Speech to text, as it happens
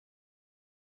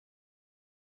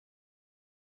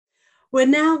We're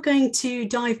now going to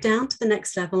dive down to the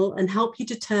next level and help you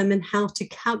determine how to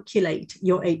calculate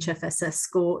your HFSS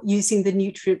score using the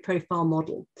nutrient profile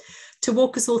model. To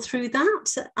walk us all through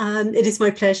that, it is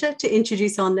my pleasure to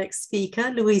introduce our next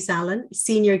speaker, Louise Allen,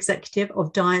 Senior Executive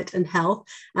of Diet and Health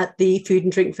at the Food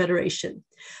and Drink Federation.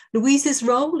 Louise's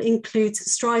role includes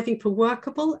striving for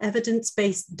workable,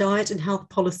 evidence-based diet and health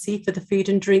policy for the food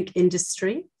and drink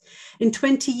industry. In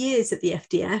 20 years at the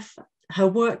FDF, her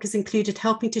work has included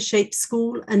helping to shape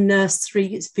school and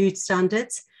nursery food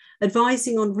standards,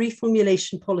 advising on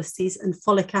reformulation policies and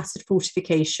folic acid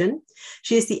fortification.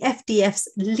 She is the FDF's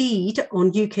lead on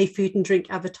UK food and drink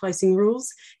advertising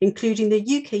rules, including the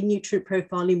UK nutrient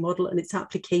profiling model and its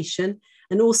application,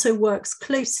 and also works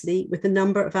closely with a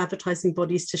number of advertising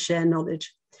bodies to share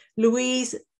knowledge.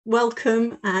 Louise,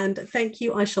 welcome and thank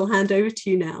you. I shall hand over to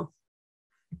you now.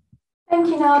 Thank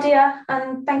you, Nadia,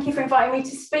 and thank you for inviting me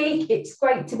to speak. It's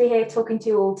great to be here talking to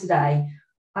you all today.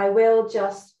 I will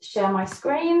just share my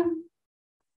screen.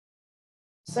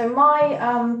 So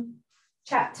my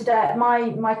chat today,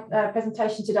 my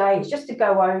presentation today is just to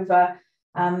go over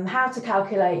how to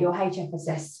calculate your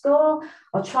HFSS score.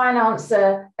 I'll try and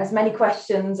answer as many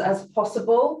questions as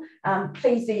possible.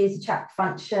 Please do use the chat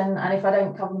function, and if I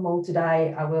don't cover them all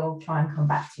today, I will try and come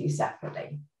back to you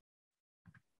separately.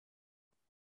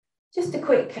 Just a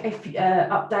quick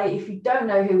update, if you don't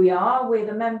know who we are, we're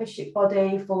the membership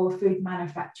body for food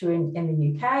manufacturing in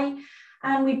the UK,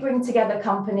 and we bring together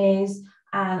companies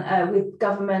and with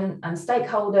government and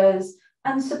stakeholders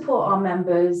and support our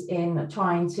members in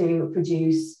trying to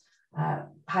produce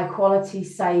high quality,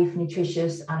 safe,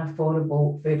 nutritious and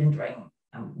affordable food and drink.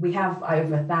 We have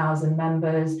over 1,000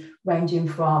 members, ranging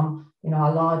from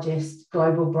our largest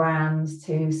global brands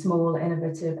to small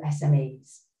innovative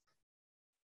SMEs.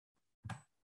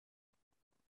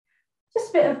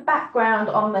 Just a bit of background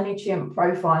on the nutrient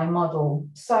profiling model.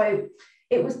 So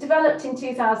it was developed in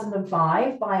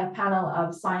 2005 by a panel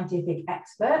of scientific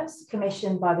experts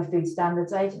commissioned by the Food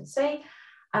Standards Agency.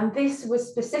 And this was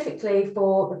specifically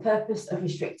for the purpose of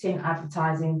restricting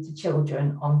advertising to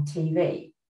children on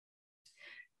TV.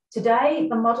 Today,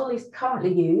 the model is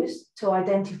currently used to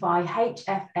identify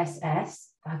HFSS,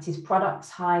 that is products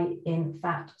high in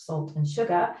fat, salt and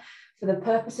sugar, for the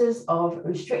purposes of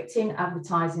restricting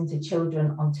advertising to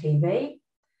children on TV.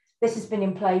 This has been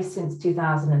in place since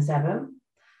 2007,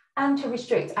 and to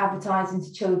restrict advertising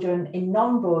to children in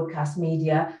non-broadcast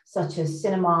media, such as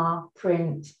cinema,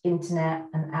 print, internet,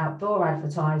 and outdoor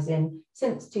advertising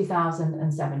since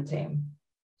 2017.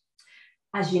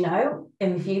 As you know,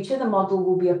 in the future, the model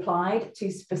will be applied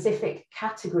to specific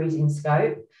categories in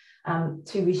scope,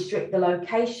 to restrict the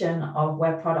location of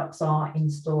where products are in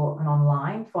store and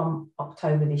online from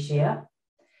October this year,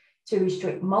 to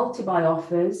restrict multi-buy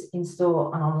offers in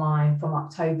store and online from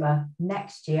October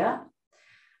next year,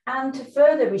 and to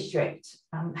further restrict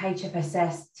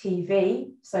HFSS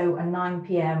TV, so a 9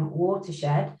 PM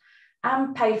watershed,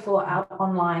 and paid for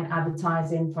online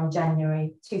advertising from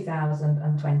January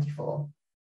 2024.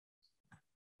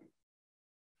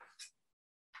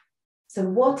 So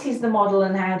what is the model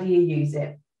and how do you use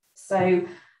it? So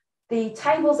the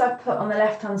tables I've put on the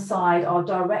left-hand side are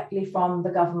directly from the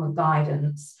government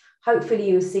guidance. Hopefully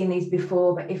you've seen these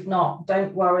before, but if not,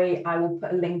 don't worry, I will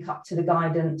put a link up to the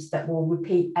guidance that will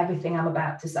repeat everything I'm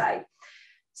about to say.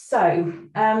 So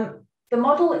the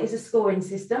model is a scoring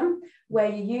system where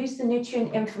you use the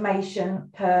nutrient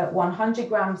information per 100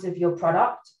 grams of your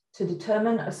product to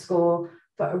determine a score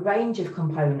for a range of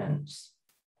components.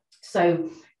 So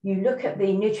you look at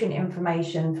the nutrient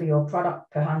information for your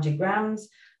product per 100 grams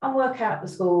and work out the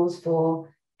scores for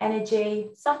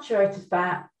energy, saturated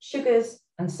fat, sugars,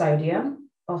 and sodium,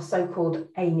 or so-called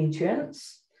A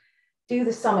nutrients. Do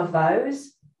the sum of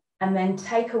those, and then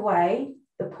take away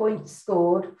the points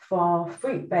scored for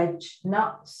fruit, veg,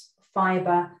 nuts,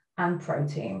 fiber, and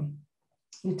protein.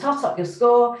 You tot up your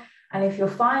score, and if your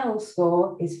final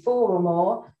score is 4 or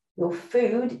more, your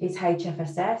food is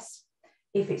HFSS.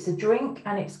 If it's a drink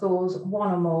and it scores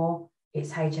 1 or more,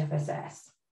 it's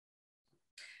HFSS.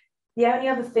 The only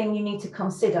other thing you need to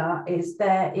consider is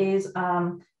there is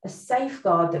a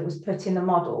safeguard that was put in the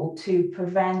model to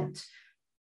prevent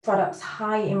products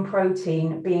high in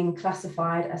protein being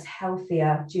classified as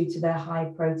healthier due to their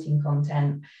high protein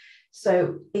content.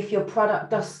 So if your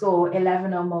product does score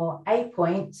 11 or more A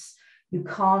points, you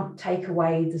can't take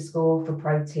away the score for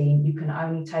protein. You can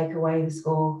only take away the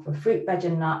score for fruit, veg,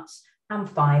 and nuts and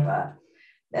fiber.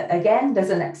 Again,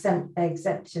 there's an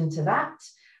exception to that.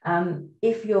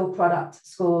 If your product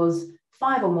scores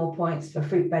 5 or more points for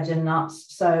fruit, veg and nuts,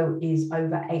 so is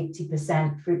over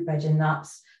 80% fruit, veg and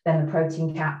nuts, then the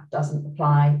protein cap doesn't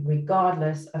apply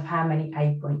regardless of how many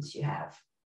A points you have.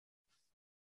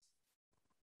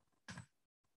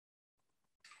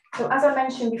 So as I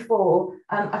mentioned before,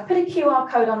 I've put a QR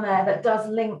code on there that does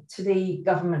link to the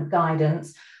government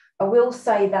guidance. I will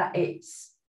say that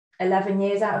it's 11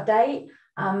 years out of date.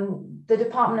 The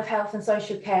Department of Health and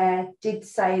Social Care did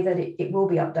say that it will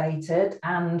be updated,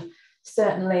 and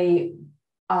certainly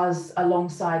us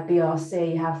alongside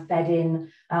BRC have fed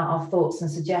in our thoughts and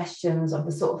suggestions of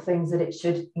the sort of things that it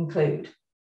should include.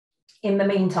 In the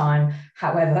meantime,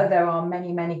 however, there are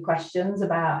many, many questions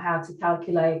about how to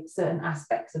calculate certain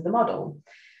aspects of the model.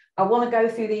 I want to go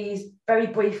through these very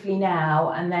briefly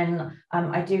now, and then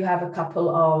I do have a couple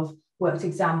of worked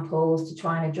examples to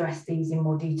try and address these in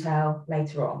more detail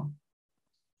later on.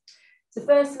 So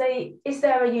firstly, is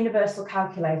there a universal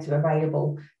calculator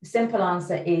available? The simple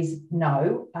answer is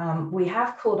no. We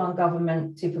have called on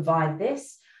government to provide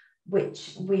this,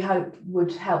 which we hope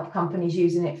would help companies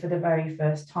using it for the very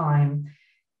first time.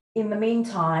 In the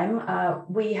meantime,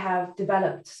 we have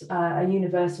developed a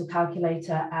universal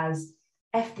calculator as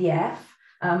FDF.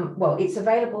 Well, it's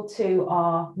available to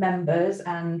our members,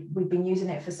 and we've been using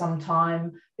it for some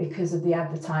time because of the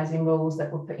advertising rules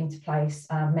that were put into place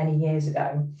many years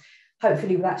ago.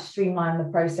 Hopefully that streamlined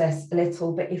the process a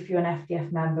little, but if you're an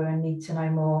FDF member and need to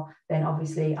know more, then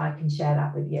obviously I can share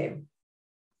that with you.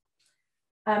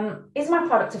 Is my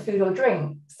product a food or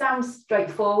drink? Sounds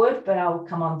straightforward, but I'll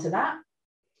come on to that.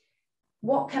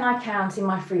 What can I count in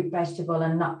my fruit, vegetable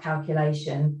and nut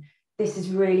calculation? This is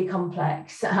really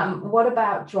complex. What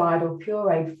about dried or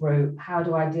pureed fruit? How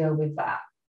do I deal with that?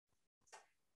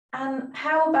 And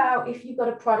how about if you've got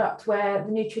a product where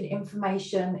the nutrient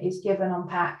information is given on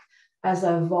pack as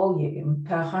a volume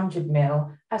per 100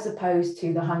 ml, as opposed to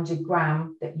the 100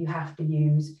 gram that you have to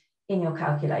use in your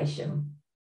calculation?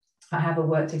 I have a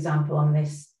worked example on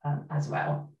this as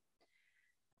well.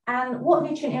 And what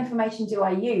nutrient information do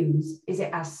I use? Is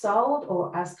it as sold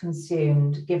or as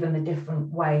consumed, given the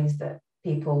different ways that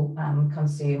people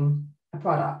consume a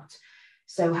product?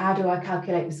 So how do I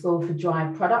calculate the score for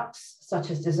dried products,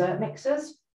 such as dessert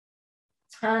mixers?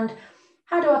 And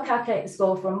how do I calculate the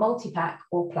score for a multi-pack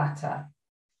or platter?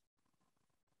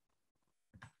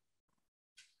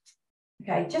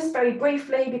 Okay, just very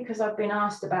briefly, because I've been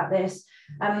asked about this,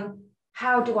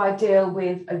 how do I deal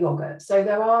with a yogurt? So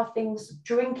there are things,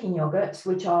 drinking yogurts,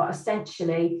 which are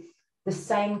essentially the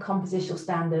same compositional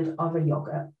standard of a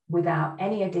yogurt without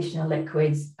any additional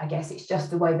liquids. I guess it's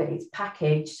just the way that it's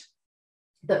packaged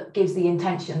that gives the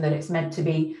intention that it's meant to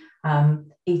be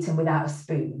eaten without a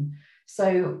spoon.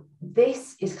 So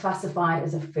this is classified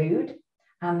as a food,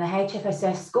 and the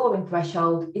HFSS scoring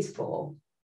threshold is 4.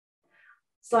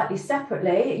 Slightly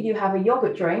separately, you have a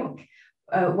yogurt drink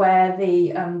where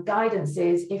the guidance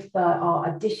is if there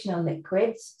are additional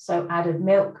liquids, so added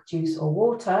milk, juice or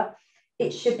water,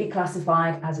 it should be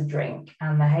classified as a drink,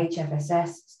 and the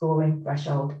HFSS scoring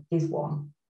threshold is 1.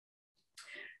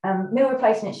 Meal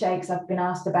replacement shakes I've been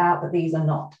asked about, but these are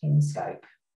not in scope.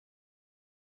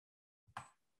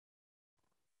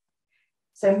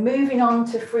 So moving on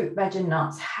to fruit, veg and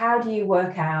nuts, how do you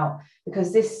work out,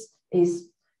 because this is,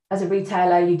 as a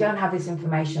retailer, you don't have this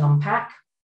information on pack.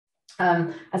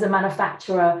 As a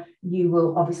manufacturer, you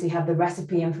will obviously have the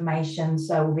recipe information,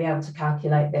 so we'll be able to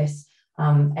calculate this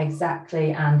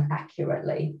exactly and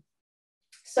accurately.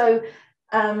 So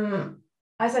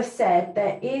as I said,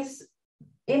 there is,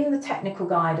 in the technical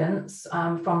guidance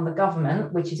from the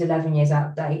government, which is 11 years out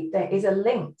of date, there is a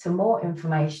link to more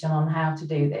information on how to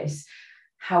do this.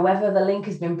 However, the link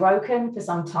has been broken for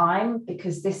some time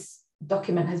because this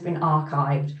document has been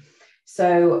archived.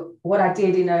 So what I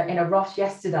did in a rush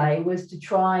yesterday was to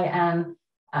try and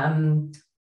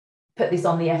put this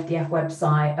on the FDF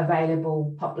website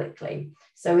available publicly.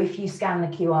 So if you scan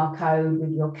the QR code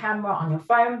with your camera on your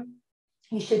phone,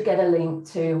 you should get a link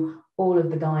to all of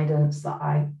the guidance that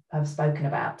I have spoken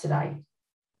about today.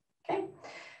 Okay.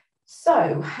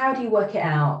 So how do you work it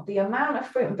out? The amount of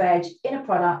fruit and veg in a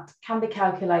product can be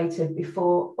calculated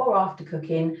before or after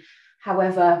cooking.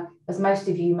 However, as most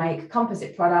of you make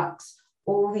composite products,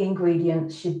 all the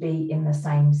ingredients should be in the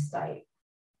same state.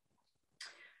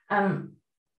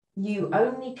 You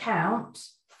only count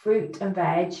fruit and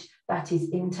veg that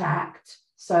is intact.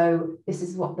 So this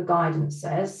is what the guidance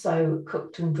says. So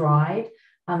cooked and dried,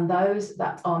 and those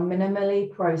that are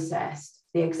minimally processed.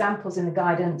 The examples in the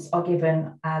guidance are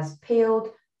given as peeled,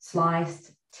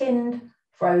 sliced, tinned,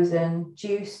 frozen,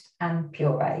 juiced, and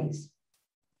purees.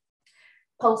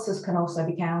 Pulses can also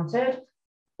be counted.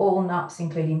 All nuts,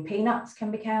 including peanuts, can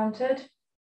be counted.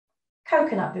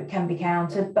 Coconut can be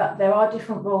counted, but there are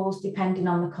different rules depending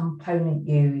on the component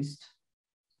used.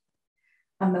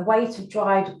 And the weight of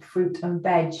dried fruit and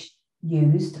veg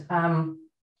used,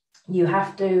 you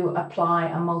have to apply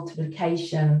a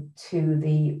multiplication to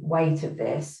the weight of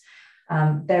this.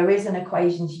 There is an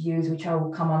equation to use, which I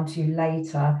will come on to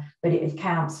later, but it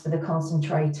accounts for the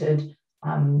concentrated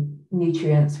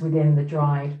nutrients within the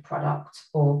dried product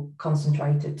or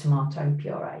concentrated tomato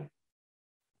puree.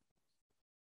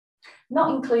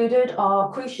 Not included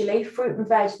are, crucially, fruit and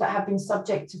veg that have been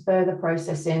subject to further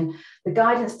processing. The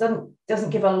guidance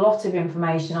doesn't give a lot of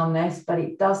information on this, but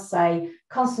it does say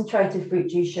concentrated fruit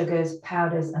juice sugars,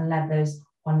 powders and leathers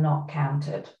are not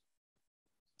counted.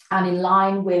 And in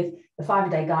line with the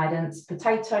 5-a-day guidance,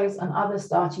 potatoes and other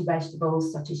starchy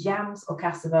vegetables such as yams or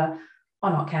cassava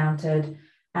are not counted,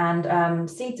 and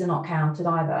seeds are not counted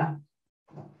either.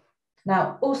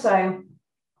 Now, also,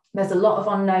 there's a lot of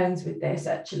unknowns with this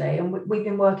actually, and we've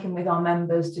been working with our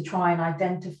members to try and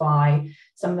identify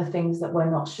some of the things that we're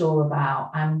not sure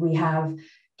about, and we have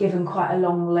given quite a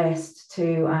long list to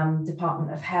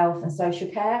Department of Health and Social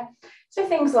Care. So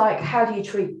things like, how do you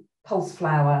treat pulse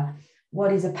flour?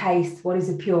 What is a paste? What is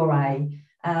a puree?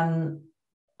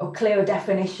 Or clearer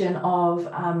definition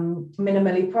of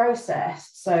minimally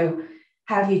processed. So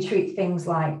how do you treat things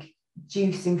like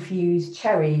juice infused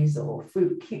cherries or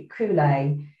fruit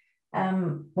coulis?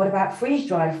 What about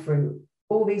freeze-dried fruit?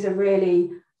 All these are really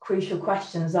crucial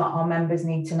questions that our members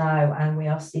need to know, and we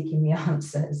are seeking the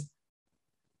answers.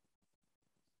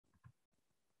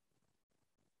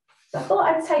 So I thought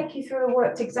I'd take you through a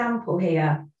worked example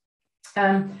here.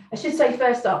 I should say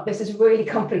first up, this is really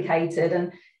complicated,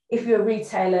 and if you're a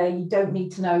retailer, you don't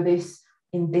need to know this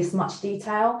in this much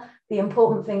detail. The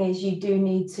important thing is you do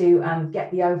need to get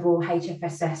the overall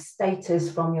HFSS status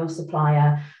from your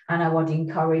supplier, and I want to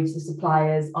encourage the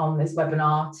suppliers on this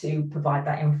webinar to provide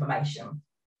that information.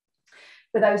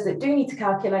 For those that do need to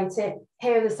calculate it,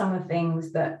 here are some of the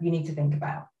things that you need to think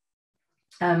about.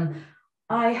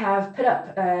 I have put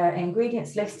up an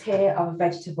ingredients list here of a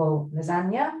vegetable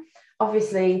lasagna.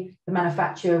 Obviously, the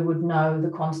manufacturer would know the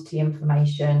quantity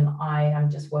information. I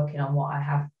am just working on what I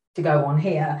have to go on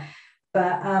here.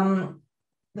 But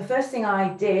the first thing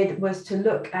I did was to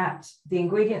look at the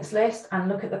ingredients list and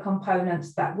look at the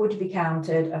components that would be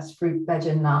counted as fruit, veg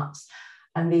and nuts.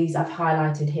 And these I've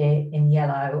highlighted here in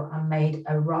yellow and made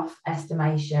a rough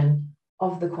estimation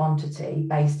of the quantity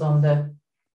based on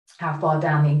how far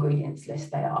down the ingredients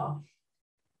list they are.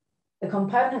 The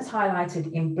components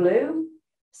highlighted in blue,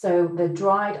 so the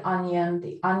dried onion,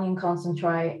 the onion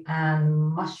concentrate and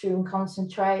mushroom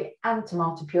concentrate and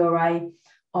tomato puree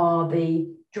are the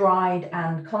dried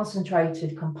and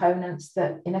concentrated components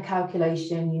that in a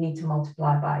calculation you need to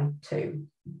multiply by 2.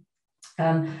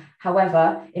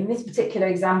 However, in this particular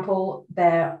example,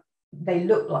 they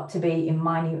look like to be in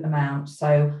minute amounts,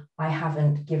 so I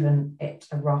haven't given it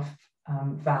a rough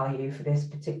value for this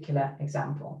particular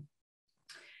example.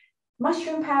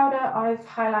 Mushroom powder I've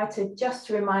highlighted just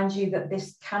to remind you that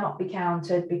this cannot be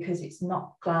counted because it's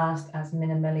not classed as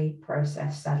minimally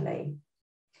processed, sadly.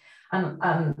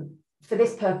 And for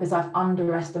this purpose, I've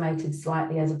underestimated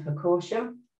slightly as a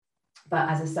precaution. But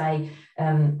as I say,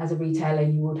 as a retailer,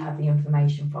 you would have the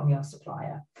information from your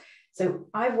supplier. So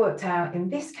I've worked out in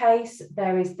this case,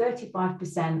 there is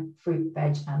 35% fruit,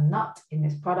 veg and nut in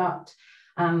this product.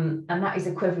 And that is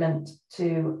equivalent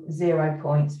to 0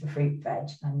 points for fruit, veg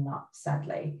and nut,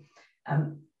 sadly.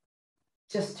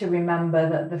 Just to remember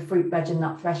that the fruit, veg and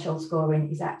nut threshold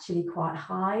scoring is actually quite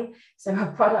high. So a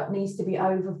product needs to be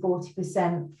over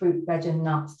 40% fruit, veg and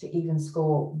nuts to even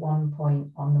score 1 point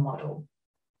on the model.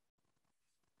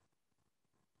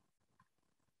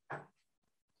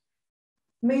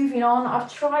 Moving on,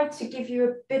 I've tried to give you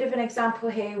a bit of an example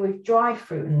here with dried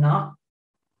fruit and nut.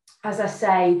 As I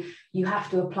say, you have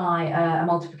to apply a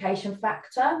multiplication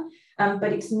factor,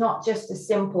 but it's not just as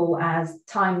simple as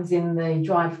times in the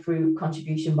dried fruit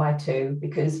contribution by 2,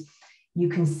 because you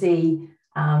can see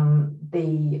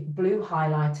the blue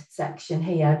highlighted section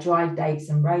here, dried dates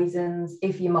and raisins.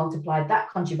 If you multiply that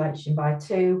contribution by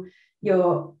 2,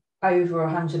 you're over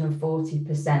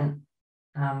 140%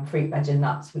 fruit, veg and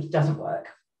nuts, which doesn't work.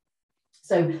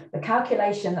 So the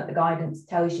calculation that the guidance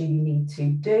tells you you need to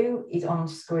do is on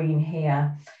screen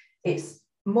here. It's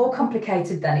more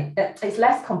complicated than it's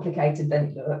less complicated than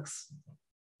it looks.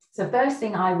 So first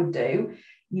thing I would do,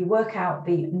 you work out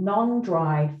the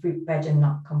non-dried fruit, veg and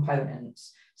nut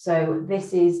components. So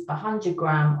this is 100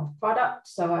 grams of product.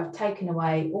 So I've taken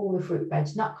away all the fruit,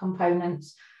 veg, nut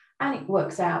components, and it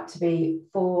works out to be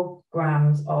 4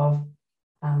 grams of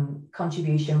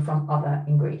contribution from other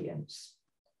ingredients.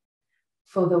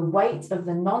 For the weight of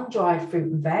the non-dried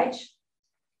fruit and veg,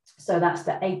 so that's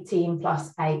the 18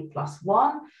 plus 8 plus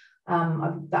 1,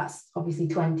 that's obviously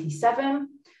 27.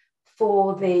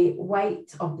 For the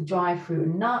weight of the dried fruit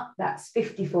and nut, that's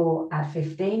 54 add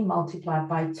 15 multiplied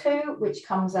by 2, which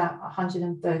comes out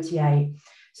 138.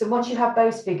 So once you have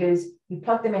those figures, you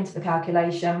plug them into the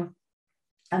calculation,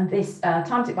 and this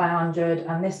times it by 100,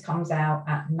 and this comes out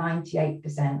at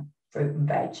 98% fruit and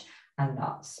veg and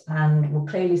nuts, and will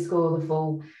clearly score the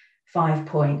full 5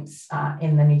 points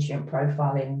in the nutrient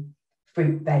profiling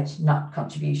fruit, veg, nut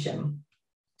contribution.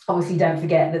 Obviously, don't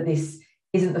forget that this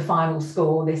isn't the final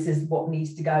score. This is what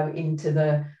needs to go into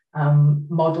the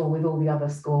model with all the other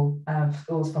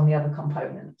scores from the other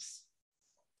components.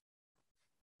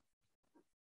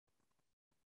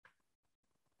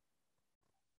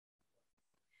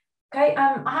 Okay,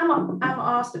 I'm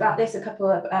asked about this a couple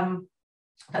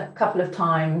of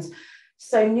times.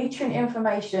 So nutrient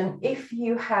information, if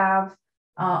you have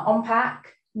on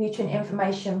pack nutrient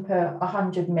information per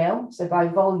 100 ml, so by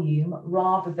volume,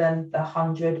 rather than the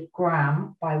 100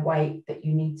 gram by weight that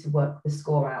you need to work the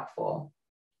score out for.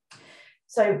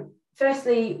 So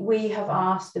firstly, we have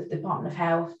asked the Department of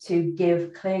Health to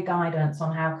give clear guidance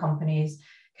on how companies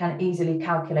can easily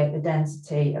calculate the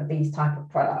density of these type of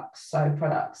products. So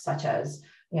products such as,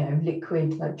 you know,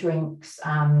 liquid like drinks,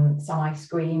 some ice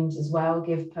creams as well,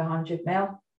 give per 100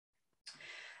 ml.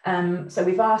 So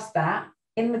we've asked that.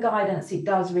 In the guidance, it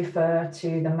does refer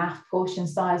to the math portion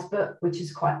size book, which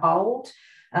is quite old.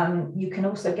 You can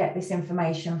also get this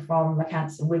information from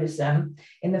McCants & Willison.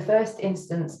 In the first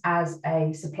instance, as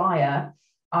a supplier,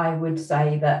 I would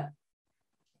say that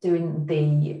doing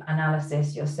the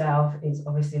analysis yourself is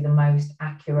obviously the most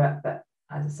accurate, but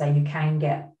as I say, you can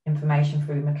get information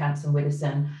through McCants &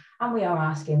 Willison, and we are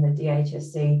asking the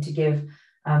DHSC to give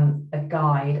a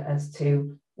guide as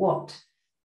to what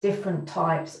different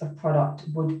types of product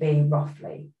would be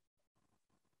roughly.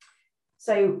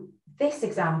 So this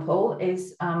example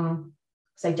is,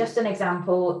 so just an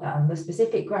example, the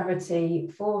specific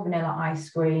gravity for vanilla ice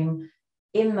cream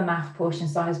in the math portion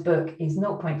size book is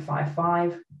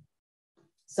 0.55.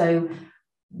 So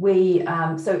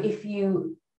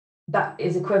that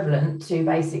is equivalent to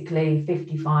basically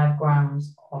 55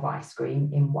 grams of ice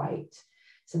cream in weight.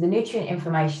 So the nutrient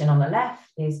information on the left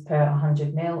is per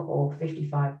 100 ml or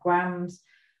 55 grams.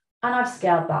 And I've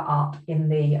scaled that up in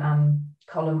the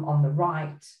column on the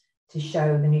right to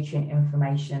show the nutrient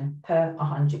information per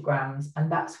 100 grams.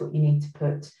 And that's what you need to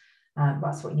put,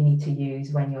 that's what you need to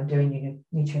use when you're doing your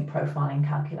nutrient profiling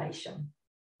calculation.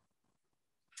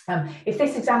 If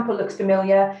this example looks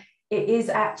familiar, it is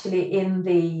actually in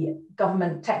the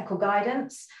government technical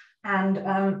guidance,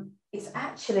 and it's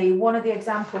actually one of the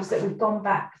examples that we've gone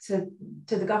back to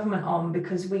the government on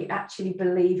because we actually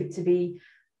believe it to be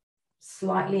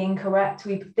slightly incorrect.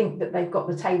 We think that they've got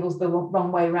the tables the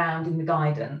wrong way around in the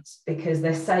guidance, because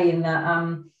they're saying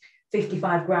that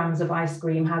 55 grams of ice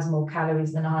cream has more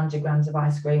calories than 100 grams of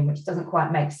ice cream, which doesn't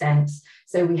quite make sense.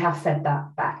 So we have fed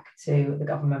that back to the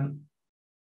government.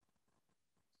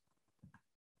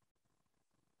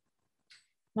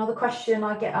 Another question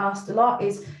I get asked a lot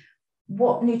is,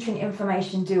 what nutrient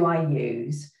information do I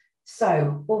use?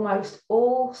 So almost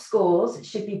all scores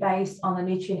should be based on the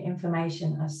nutrient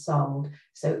information as sold.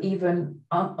 So even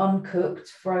uncooked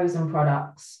frozen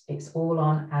products, it's all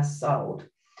on as sold.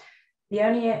 The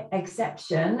only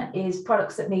exception is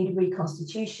products that need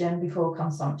reconstitution before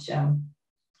consumption.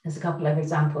 There's a couple of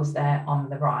examples there on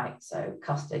the right. So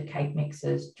custard, cake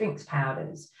mixers, drinks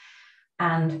powders.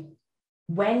 And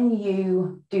when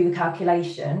you do the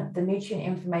calculation, the nutrient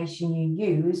information you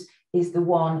use is the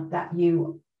one that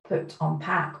you put on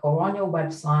pack or on your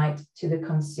website to the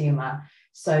consumer.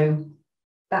 So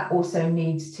that also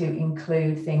needs to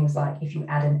include things like if you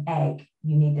add an egg,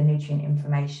 you need the nutrient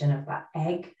information of that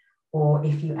egg, or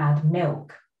if you add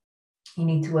milk, you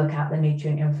need to work out the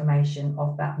nutrient information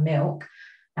of that milk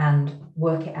and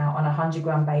work it out on a 100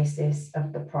 gram basis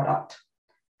of the product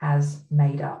as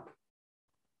made up.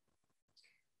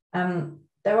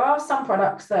 There are some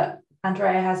products that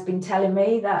Andrea has been telling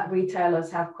me that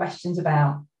retailers have questions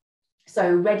about.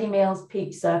 So ready meals,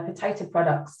 pizza, potato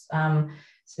products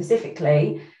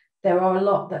specifically, there are a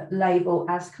lot that label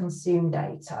as consumed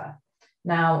data.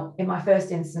 Now, in my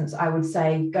first instance, I would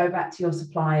say go back to your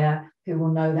supplier who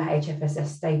will know the HFSS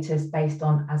status based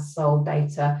on as sold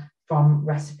data from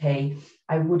recipe.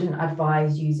 I wouldn't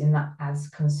advise using that as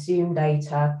consumed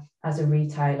data as a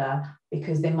retailer,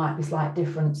 because there might be slight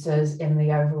differences in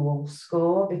the overall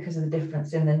score because of the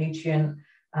difference in the nutrient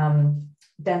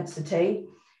density.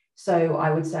 So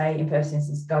I would say, in first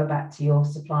instance, go back to your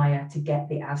supplier to get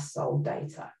the as sold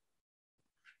data.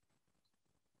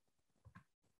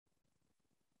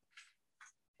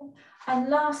 And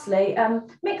lastly,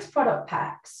 mixed product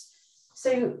packs.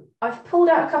 So I've pulled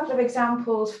out a couple of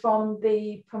examples from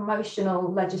the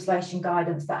promotional legislation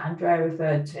guidance that Andrea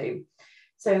referred to.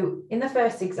 So in the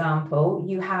first example,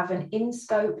 you have an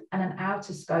in-scope and an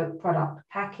out-of-scope product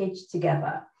packaged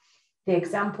together. The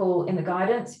example in the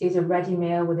guidance is a ready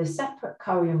meal with a separate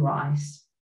curry and rice.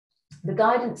 The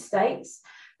guidance states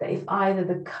that if either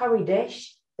the curry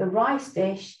dish, the rice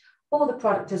dish, or the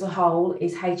product as a whole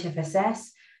is HFSS,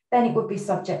 then it would be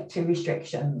subject to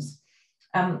restrictions.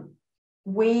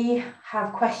 We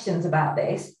have questions about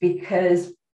this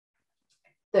because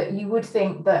that you would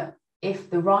think that if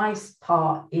the rice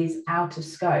part is out of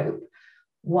scope,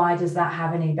 why does that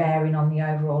have any bearing on the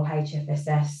overall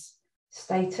HFSS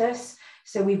status?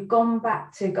 So we've gone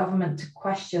back to government to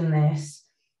question this.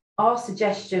 Our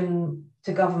suggestion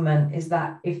to government is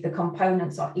that if the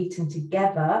components are eaten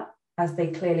together, as they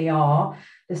clearly are,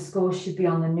 the score should be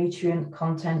on the nutrient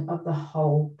content of the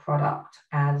whole product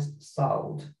as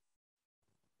sold.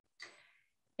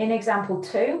 In example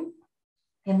 2,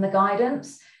 in the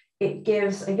guidance, it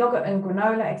gives a yogurt and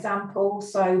granola example.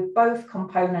 So both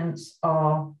components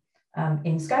are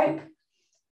in scope.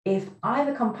 If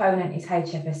either component is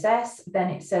HFSS,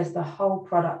 then it says the whole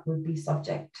product would be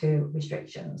subject to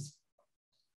restrictions.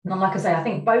 And like I say, I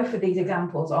think both of these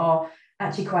examples are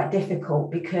actually quite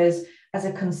difficult because as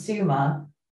a consumer,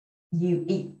 you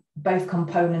eat both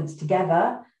components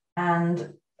together,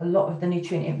 and a lot of the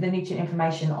nutrient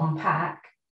information on pack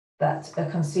that a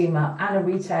consumer and a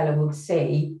retailer would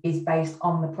see is based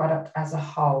on the product as a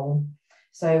whole.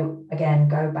 So again,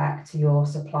 go back to your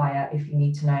supplier if you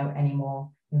need to know any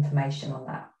more information on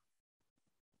that.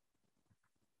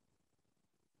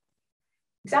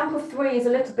 Example 3 is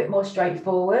a little bit more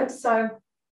straightforward. So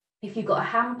if you've got a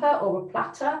hamper or a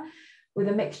platter with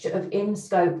a mixture of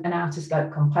in-scope and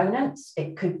out-of-scope components,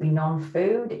 it could be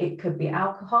non-food, it could be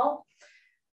alcohol.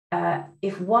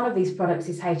 If one of these products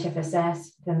is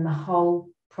HFSS, then the whole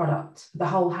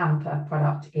hamper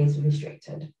product is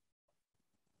restricted.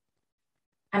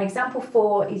 And example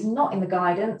 4 is not in the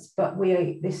guidance, but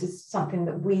this is something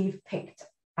that we've picked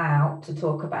out to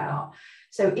talk about.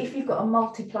 So if you've got a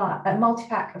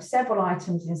multi-pack of several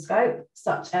items in scope,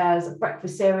 such as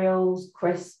breakfast cereals,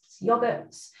 crisps,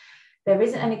 yogurts, there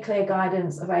isn't any clear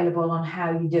guidance available on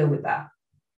how you deal with that.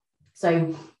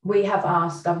 So we have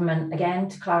asked government again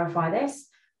to clarify this,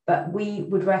 but we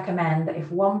would recommend that if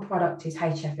one product is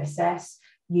HFSS,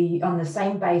 you, on the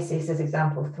same basis as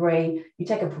example 3, you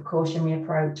take a precautionary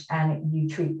approach and you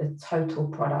treat the total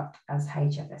product as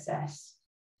HFSS.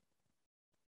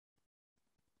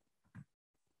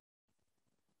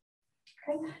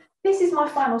 Okay. This is my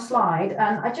final slide,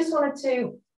 and I just wanted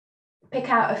to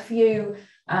pick out a few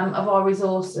of our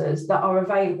resources that are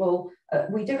available.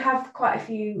 We do have quite a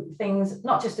few things,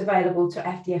 not just available to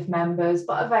FDF members,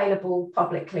 but available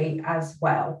publicly as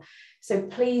well. So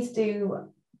please do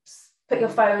put your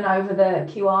phone over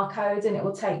the QR code and it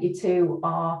will take you to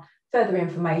our further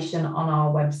information on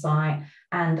our website.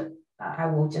 And I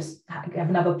will just have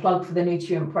another plug for the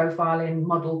nutrient profiling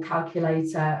model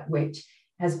calculator, which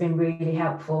has been really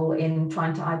helpful in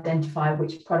trying to identify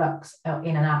which products are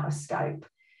in and out of scope.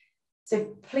 So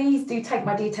please do take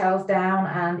my details down,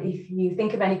 and if you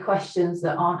think of any questions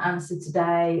that aren't answered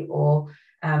today or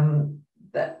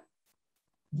that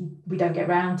we don't get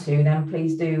round to, then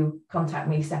please do contact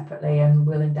me separately and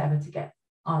we'll endeavour to get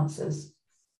answers.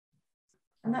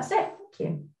 And that's it. Thank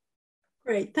you.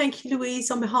 Great. Thank you,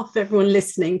 Louise. On behalf of everyone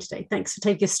listening today, thanks for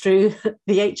taking us through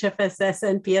the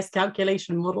HFSS NPS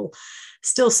calculation model.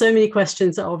 Still so many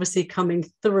questions are obviously coming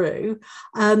through.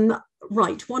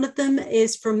 Right, one of them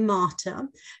is from Marta.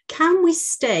 Can we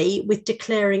stay with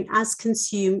declaring as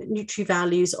consumed Nutri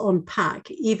values on pack,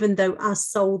 even though as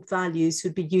sold values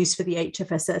would be used for the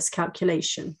HFSS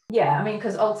calculation? Yeah, I mean,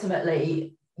 because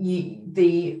ultimately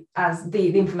the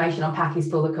information on pack is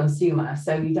for the consumer,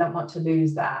 so you don't want to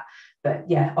lose that. But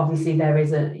yeah, obviously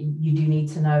you do need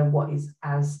to know what is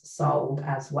as sold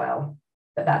as well,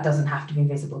 but that doesn't have to be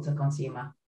visible to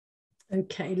consumer.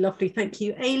 Okay, lovely. Thank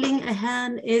you. Ailing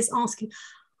Ahan is asking,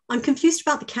 I'm confused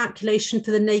about the calculation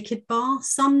for the naked bar.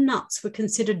 Some nuts were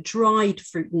considered dried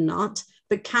fruit and nut,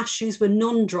 but cashews were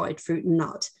non-dried fruit and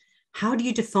nut. How do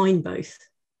you define both?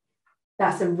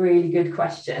 That's a really good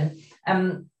question.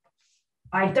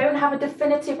 I don't have a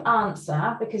definitive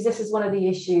answer because this is one of the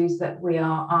issues that we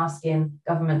are asking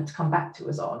government to come back to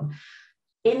us on.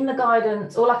 In the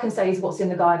guidance, all I can say is what's in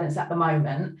the guidance at the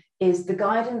moment is the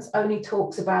guidance only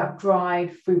talks about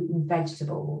dried fruit and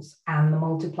vegetables and the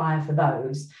multiplier for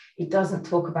those. It doesn't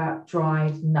talk about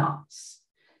dried nuts.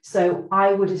 So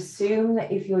I would assume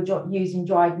that if you're using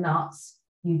dried nuts,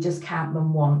 you just count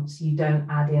them once. You don't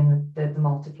add in the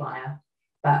multiplier.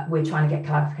 But we're trying to get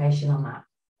clarification on that.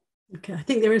 Okay, I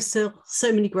think there are still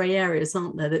so many grey areas,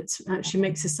 aren't there, that actually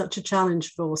makes this such a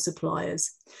challenge for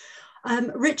suppliers.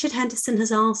 Richard Henderson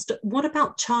has asked, what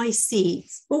about chai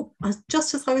seeds? Oh,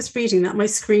 just as I was reading that, my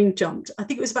screen jumped. I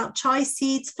think it was about chai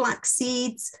seeds, flax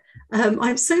seeds.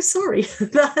 I'm so sorry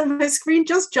that my screen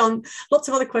just jumped. Lots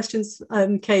of other questions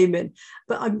came in,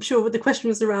 but I'm sure the question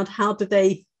was around how do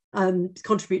they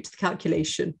contribute to the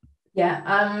calculation?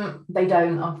 Yeah, they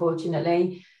don't,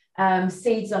 unfortunately.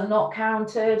 Seeds are not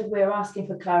counted. We're asking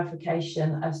for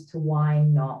clarification as to why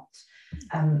not.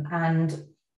 And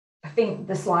I think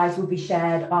the slides will be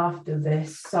shared after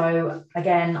this. So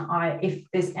again, if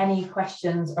there's any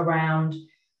questions around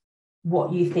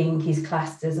what you think is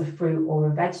classed as a fruit or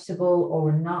a vegetable or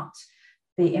a nut,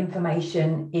 the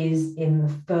information is in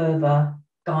the further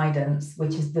guidance,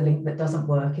 which is the link that doesn't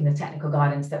work in the technical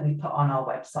guidance that we put on our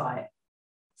website.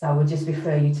 So I will just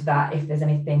refer you to that if there's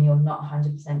anything you're not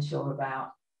 100% sure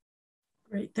about.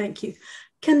 Great, thank you.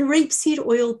 Can rapeseed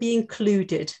oil be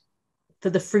included for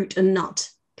the fruit and nut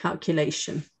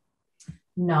calculation?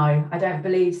 No, I don't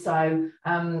believe so.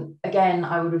 Again,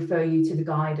 I would refer you to the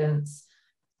guidance.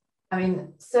 I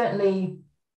mean, certainly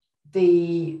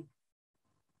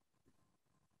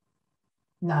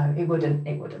no, it wouldn't.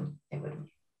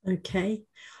 Okay.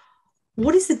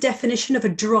 What is the definition of a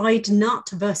dried nut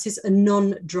versus a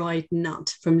non-dried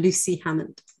nut? From Lucy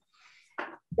Hammond.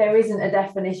 There isn't a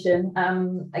definition.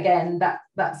 Again,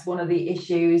 that's one of the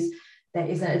issues. There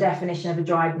isn't a definition of a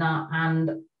dried nut.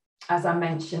 And as I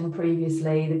mentioned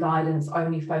previously, the guidance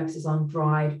only focuses on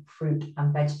dried fruit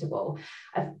and vegetable.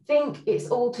 I think it's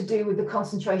all to do with the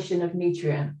concentration of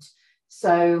nutrient.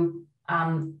 So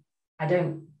I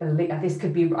don't believe,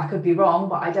 I could be wrong,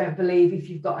 but I don't believe if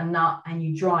you've got a nut and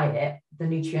you dry it, the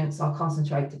nutrients are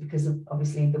concentrated because of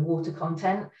obviously the water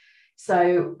content.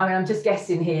 So I mean, I'm just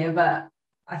guessing here, but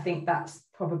I think that's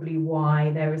probably why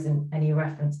there isn't any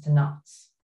reference to nuts.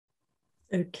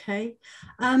 Okay.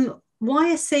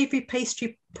 Why are savoury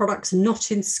pastry products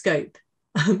not in scope?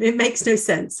 It makes no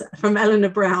sense. From Eleanor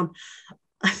Brown.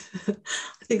 I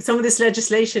think some of this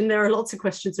legislation, there are lots of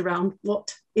questions around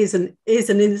what isn't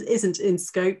in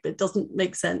scope. It doesn't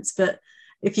make sense. But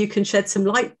if you can shed some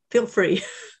light, feel free.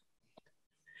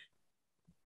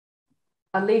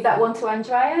 I'll leave that one to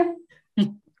Andrea.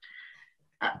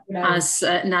 As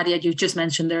Nadia, you just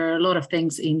mentioned, there are a lot of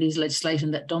things in these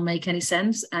legislation that don't make any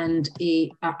sense. And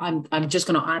I'm just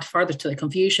going to add further to the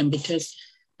confusion because,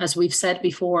 as we've said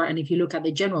before, and if you look at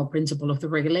the general principle of the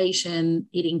regulation,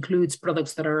 it includes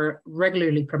products that are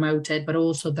regularly promoted, but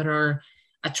also that are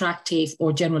attractive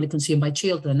or generally consumed by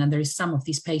children. And there is some of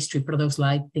these pastry products,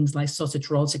 like things like sausage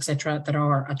rolls, etc., that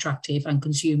are attractive and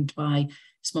consumed by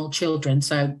small children.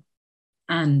 So,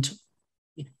 and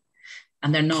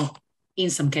they're not, in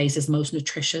some cases, most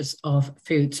nutritious of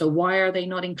food. So why are they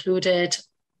not included?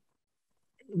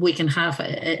 We can have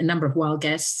a number of wild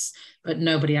guesses, but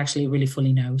nobody actually really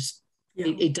fully knows.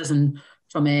 Yeah. It doesn't,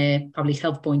 from a public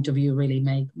health point of view, really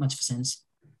make much sense.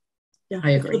 Yeah,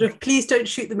 I agree. Sort of, please don't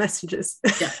shoot the messengers.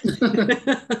 Yeah.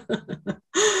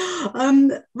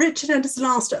 Richard Anderson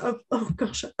asked, oh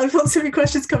gosh, I've got so many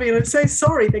questions coming in. I'm so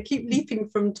sorry. They keep leaping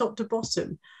from top to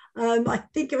bottom. I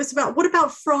think it was about, what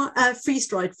about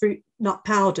freeze-dried fruit nut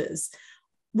powders,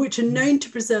 which are known to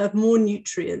preserve more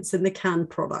nutrients than the canned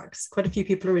products? Quite a few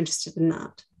people are interested in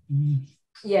that.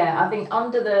 Yeah, I think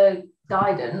under the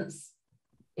guidance,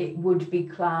 it would be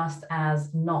classed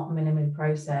as not minimally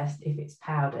processed if it's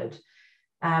powdered.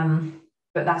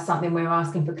 But that's something we're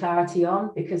asking for clarity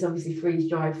on, because obviously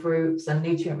freeze-dried fruits and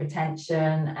nutrient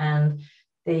retention and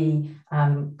the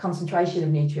concentration of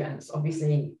nutrients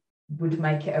obviously would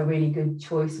make it a really good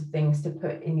choice of things to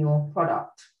put in your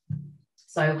product.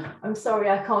 So I'm sorry,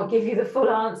 I can't give you the full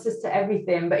answers to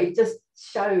everything, but it just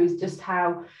shows just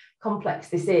how complex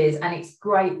this is. And it's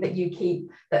great that you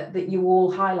keep that you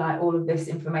all highlight all of this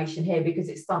information here, because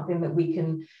it's something that we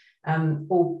can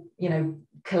all,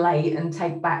 collate and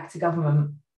take back to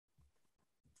government.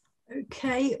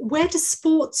 Okay, where does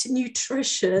sports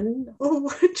nutrition,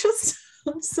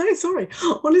 I'm so sorry.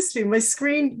 Honestly, my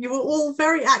screen, you were all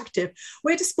very active.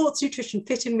 Where does sports nutrition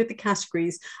fit in with the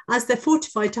categories? As they're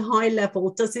fortified to high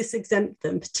level, does this exempt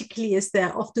them, particularly as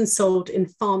they're often sold in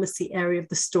pharmacy area of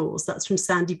the stores? That's from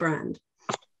Sandy Brand.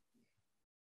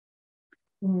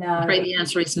 No. I'm afraid the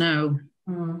answer is no.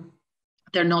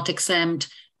 they're not exempt.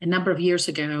 A number of years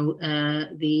ago,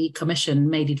 the Commission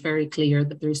made it very clear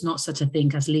that there is not such a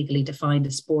thing as legally defined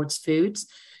as sports foods.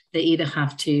 They either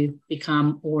have to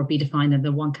become or be defined in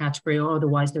the one category, or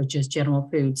otherwise they're just general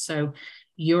foods. So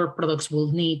your products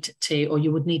will need to, or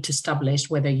you would need to establish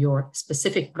whether your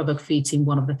specific product fits in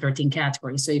one of the 13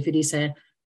 categories. So if it is a,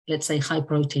 let's say, high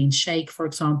protein shake, for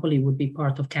example, it would be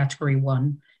part of category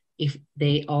 1. If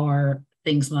they are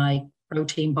things like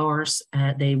protein bars,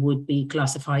 they would be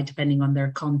classified depending on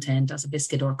their content as a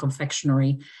biscuit or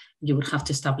confectionery. You would have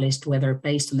to establish whether,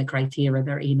 based on the criteria,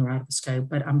 they're in or out of the scope.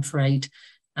 But I'm afraid,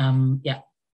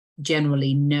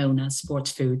 generally known as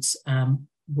sports foods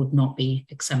would not be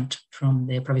exempt from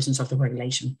the provisions of the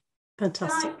regulation.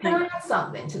 Fantastic. Can I add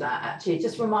something to that, actually? It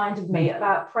just reminded me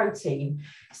about protein.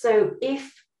 So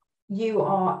if you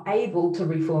are able to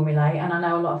reformulate, and I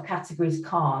know a lot of categories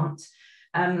can't,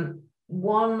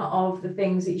 one of the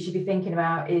things that you should be thinking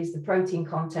about is the protein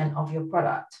content of your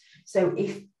product. So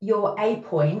if your A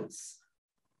points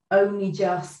only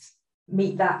just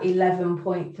meet that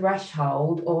 11-point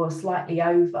threshold or slightly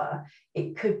over,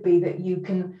 it could be that you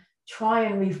can try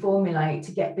and reformulate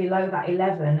to get below that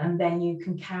 11, and then you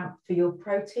can count for your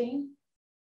protein.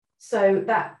 So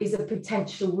that is a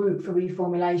potential route for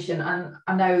reformulation. And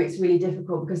I know it's really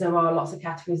difficult because there are lots of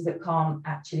categories that can't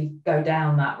actually go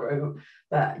down that route.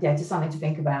 But yeah, just something to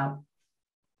think about.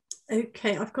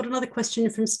 Okay, I've got another question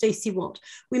from Stacey Watt.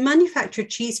 We manufacture a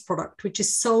cheese product which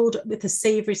is sold with a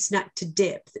savoury snack to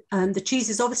dip. The cheese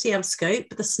is obviously out of scope,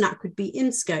 but the snack would be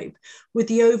in scope. Would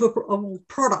the overall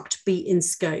product be in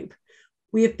scope?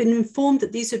 We have been informed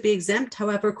that these would be exempt.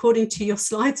 However, according to your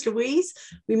slides, Louise,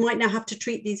 we might now have to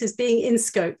treat these as being in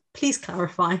scope. Please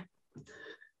clarify.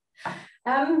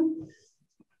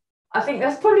 I think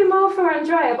that's probably more for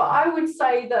Andrea, but I would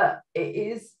say that it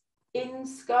is in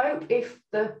scope.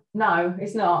 No,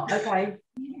 it's not. Okay.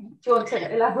 Do you want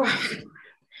to elaborate?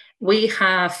 We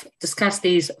have discussed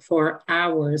these for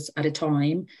hours at a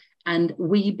time. And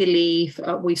we believe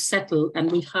we've settled,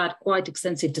 and we've had quite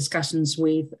extensive discussions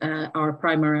with our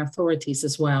primary authorities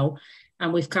as well.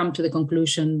 And we've come to the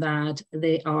conclusion that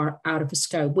they are out of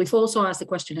scope. We've also asked the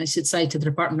question, I should say, to the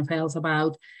Department of Health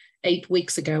about 8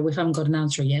 weeks ago. We haven't got an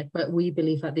answer yet, but we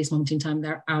believe at this moment in time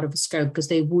they're out of scope, because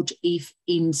they would, if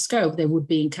in scope, they would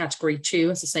be in category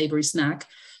 2 as a savoury snack.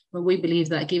 But we believe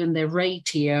that given the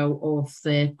ratio of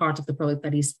the part of the product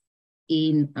that is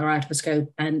in or out of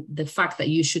scope, and the fact that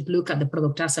you should look at the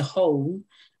product as a whole,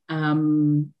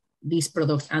 these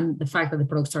products, and the fact that the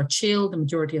products are chilled, the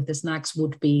majority of the snacks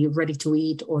would be ready to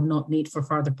eat or not need for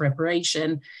further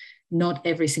preparation. Not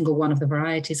every single one of the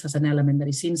varieties has an element that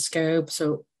is in scope.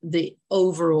 So the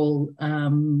overall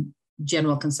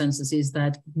general consensus is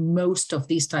that most of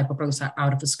these type of products are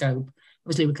out of the scope.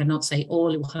 Obviously, we cannot say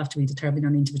all, it will have to be determined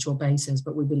on an individual basis,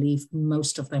 but we believe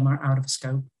most of them are out of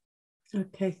scope.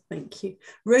 Okay, thank you.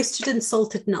 Roasted and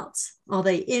salted nuts, are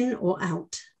they in or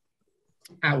out?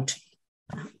 Out.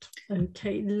 Out.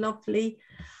 Okay, lovely.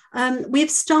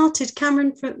 We've started,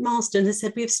 Cameron from Marsden has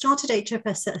said, we've started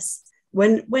HFSS.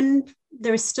 When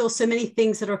there is still so many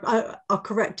things that are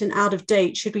correct and out of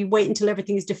date, should we wait until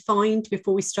everything is defined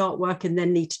before we start work and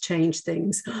then need to change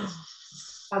things?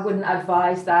 I wouldn't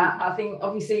advise that. I think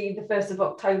obviously the 1st of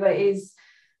October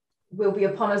will be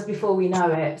upon us before we know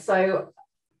it. So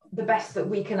the best that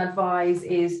we can advise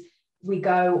is we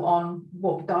go on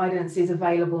what guidance is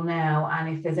available now,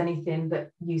 and if there's anything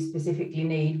that you specifically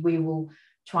need, we will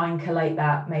try and collate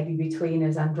that maybe between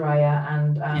us, Andrea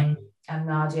and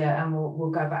Nadia, and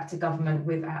we'll go back to government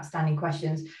with outstanding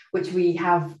questions, which we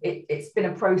have. It's been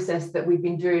a process that we've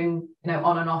been doing,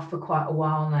 on and off for quite a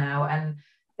while now, and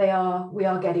we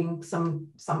are getting some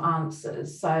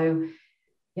answers. So,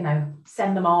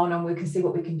 send them on, and we can see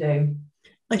what we can do.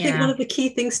 I think one of the key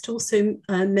things to also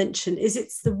mention is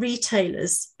it's the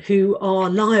retailers who are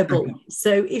liable.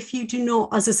 So if you do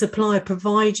not, as a supplier,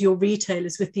 provide your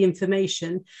retailers with the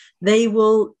information, they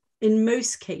will, in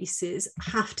most cases,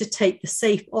 have to take the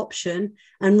safe option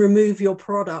and remove your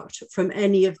product from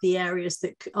any of the areas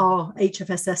that are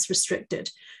HFSS restricted.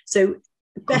 So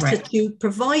better to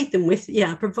provide them with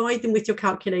your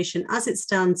calculation as it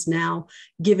stands now,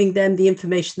 giving them the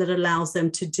information that allows them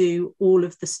to do all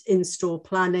of the in-store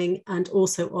planning and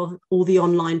also all the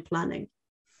online planning.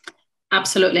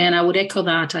 Absolutely, and I would echo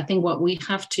that. I think what we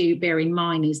have to bear in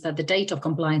mind is that the date of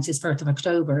compliance is 1st of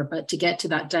October, but to get to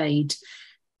that date,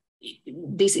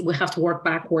 we have to work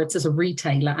backwards as a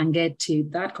retailer and get to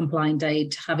that compliant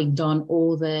date, having done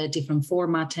all the different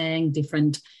formatting,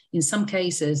 in some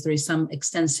cases, there is some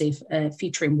extensive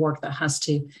featuring work that has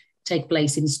to take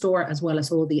place in store, as well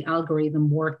as all the algorithm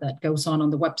work that goes on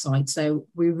the website. So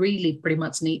we really pretty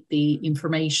much need the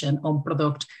information on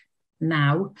product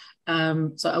now.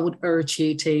 So I would urge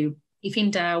you to, if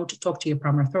in doubt, talk to your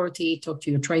primary authority, talk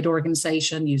to your trade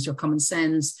organization, use your common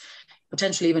sense,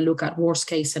 potentially even look at worst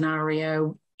case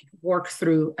scenario, work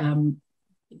through,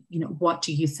 what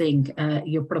do you think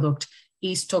your product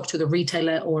is, talk to the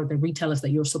retailer or the retailers that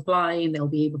you're supplying. They'll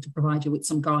be able to provide you with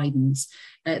some guidance.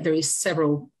 There is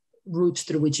several routes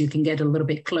through which you can get a little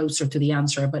bit closer to the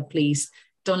answer, but please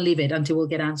don't leave it until we'll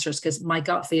get answers, because my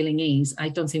gut feeling is I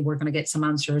don't think we're going to get some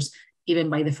answers even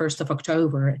by the 1st of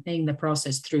October. I think the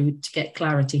process through to get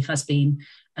clarity has been,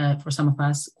 for some of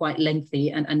us, quite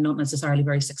lengthy and not necessarily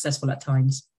very successful at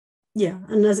times. Yeah,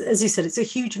 and as you said, it's a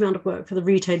huge amount of work for the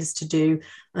retailers to do.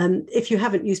 If you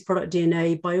haven't used Product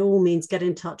DNA, by all means, get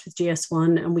in touch with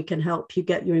GS1 and we can help you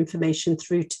get your information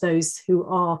through to those who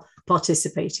are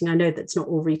participating. I know that's not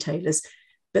all retailers,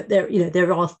 but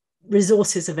there are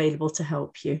resources available to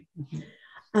help you.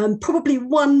 Mm-hmm. Probably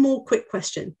one more quick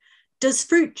question. Does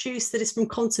fruit juice that is from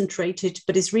concentrated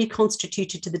but is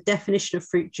reconstituted to the definition of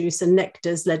fruit juice and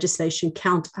nectars legislation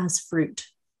count as fruit?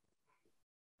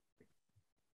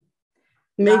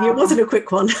 Maybe it wasn't a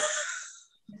quick one.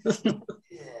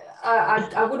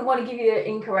 I wouldn't want to give you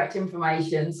incorrect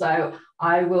information, so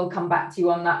I will come back to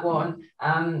you on that one.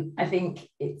 I think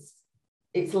it's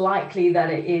likely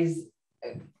that it is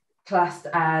classed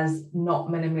as not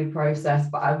minimally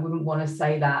processed, but I wouldn't want to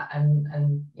say that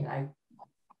and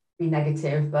be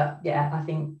negative. But yeah, I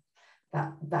think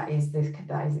that is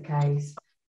the case.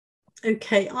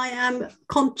 Okay, I am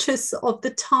conscious of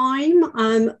the time.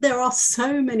 There are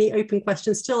so many open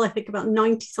questions, still I think about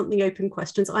 90 something open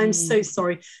questions. I'm so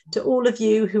sorry to all of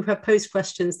you who have posed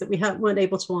questions that we weren't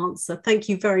able to answer. Thank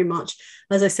you very much.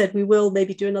 As I said, we will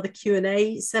maybe do another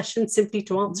Q&A session simply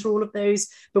to answer all of those,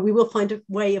 but we will find a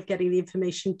way of getting the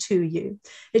information to you.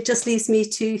 It just leaves me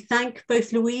to thank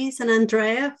both Louise and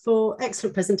Andrea for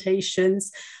excellent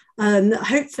presentations.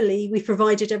 Hopefully we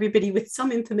provided everybody with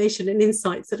some information and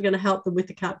insights that are going to help them with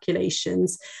the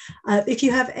calculations. If you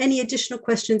have any additional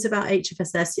questions about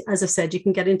HFSS, as I've said, you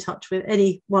can get in touch with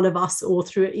any one of us or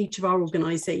through each of our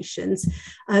organisations.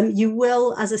 You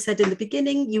will, as I said in the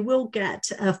beginning, you will get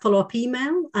a follow-up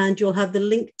email and you'll have the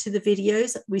link to the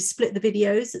videos. We split the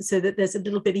videos so that there's a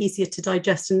little bit easier to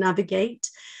digest and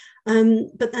navigate.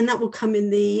 But then that will come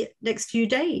in the next few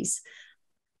days.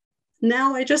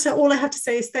 Now, all I have to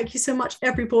say is thank you so much,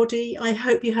 everybody. I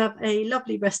hope you have a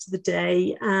lovely rest of the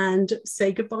day and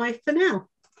say goodbye for now.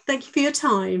 Thank you for your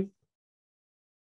time.